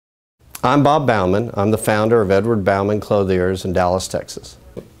I'm Bob Baumann. I'm the founder of Edward Baumann Clothiers in Dallas, Texas.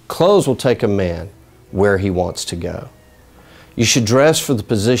 Clothes will take a man where he wants to go. You should dress for the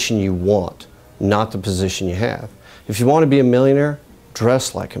position you want, not the position you have. If you want to be a millionaire,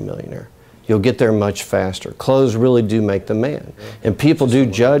 dress like a millionaire. You'll get there much faster. Clothes really do make the man. And people do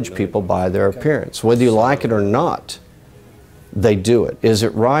judge people by their appearance. Whether you like it or not, they do it. Is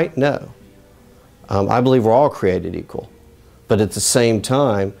it right? No. I believe we're all created equal. But at the same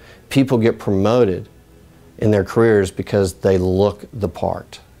time, people get promoted in their careers because they look the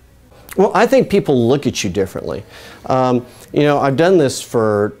part. Well, I think people look at you differently. You know, I've done this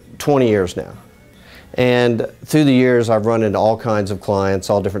for 20 years now. And through the years, I've run into all kinds of clients,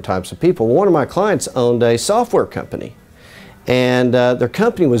 all different types of people. One of my clients owned a software company. And their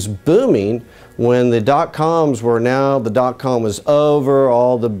company was booming when the dot-coms were now, the dot-com was over,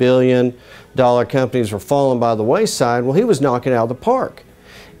 all the billion-dollar companies were falling by the wayside. Well, he was knocking it out of the park.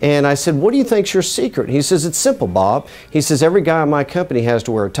 And I said, what do you think's your secret? He says, it's simple, Bob. He says, every guy in my company has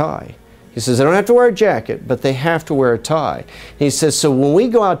to wear a tie. He says, they don't have to wear a jacket, but they have to wear a tie. He says, so when we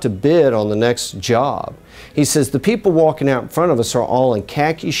go out to bid on the next job, he says, the people walking out in front of us are all in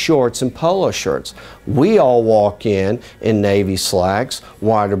khaki shorts and polo shirts. We all walk in navy slacks,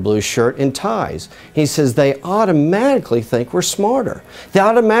 white or blue shirt, and ties. He says, they automatically think we're smarter. They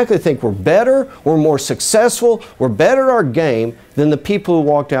automatically think we're better, we're more successful, we're better at our game than the people who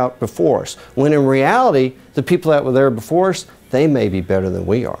walked out before us. When in reality, the people that were there before us, they may be better than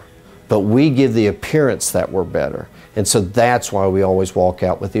we are. But we give the appearance that we're better. And so that's why we always walk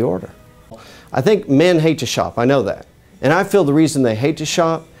out with the order. I think men hate to shop, I know that. And I feel the reason they hate to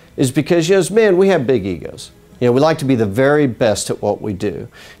shop is because, you know, as men, we have big egos. You know, we like to be the very best at what we do.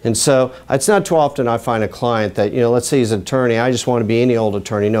 And so it's not too often I find a client that, you know, let's say he's an attorney, I just want to be any old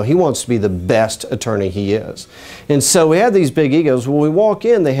attorney. No, he wants to be the best attorney he is. And so we have these big egos. When we walk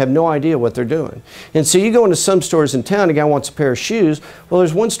in, they have no idea what they're doing. And so you go into some stores in town, a guy wants a pair of shoes. Well,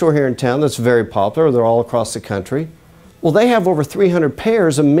 there's one store here in town that's very popular. They're all across the country. Well, they have over 300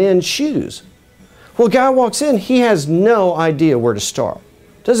 pairs of men's shoes. Well, a guy walks in, he has no idea where to start.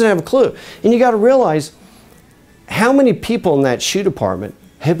 Doesn't have a clue. And you got to realize, how many people in that shoe department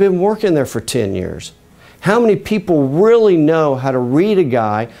have been working there for 10 years? How many people really know how to read a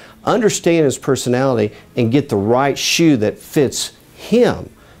guy, understand his personality, and get the right shoe that fits him?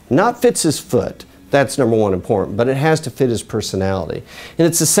 Not fits his foot. That's number one important, but it has to fit his personality. And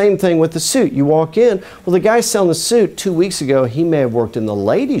it's the same thing with the suit. You walk in, well, the guy selling the suit 2 weeks ago, he may have worked in the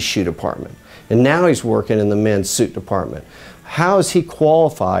ladies' shoe department, and now he's working in the men's suit department. How is he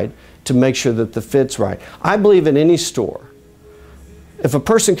qualified to make sure that the fit's right? I believe in any store, if a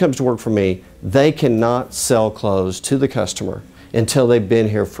person comes to work for me, they cannot sell clothes to the customer until they've been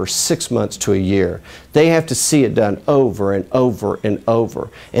here for 6 months to a year. They have to see it done over and over and over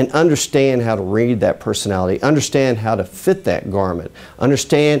and understand how to read that personality, understand how to fit that garment,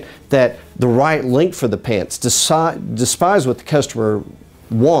 understand that the right length for the pants, despise what the customer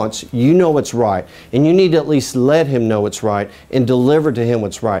wants, you know what's right, and you need to at least let him know what's right and deliver to him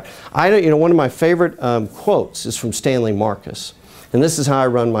what's right. You know, one of my favorite quotes is from Stanley Marcus, and this is how I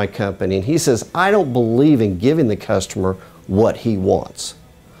run my company. And he says, I don't believe in giving the customer what he wants.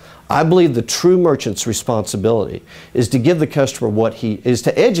 I believe the true merchant's responsibility is to give the customer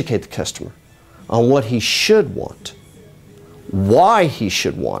to educate the customer on what he should want, why he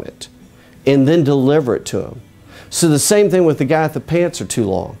should want it, and then deliver it to him. So the same thing with the guy if the pants are too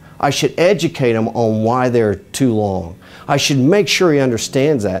long. I should educate him on why they're too long. I should make sure he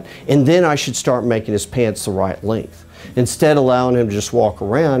understands that, and then I should start making his pants the right length, instead of allowing him to just walk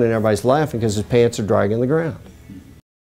around and everybody's laughing because his pants are dragging the ground.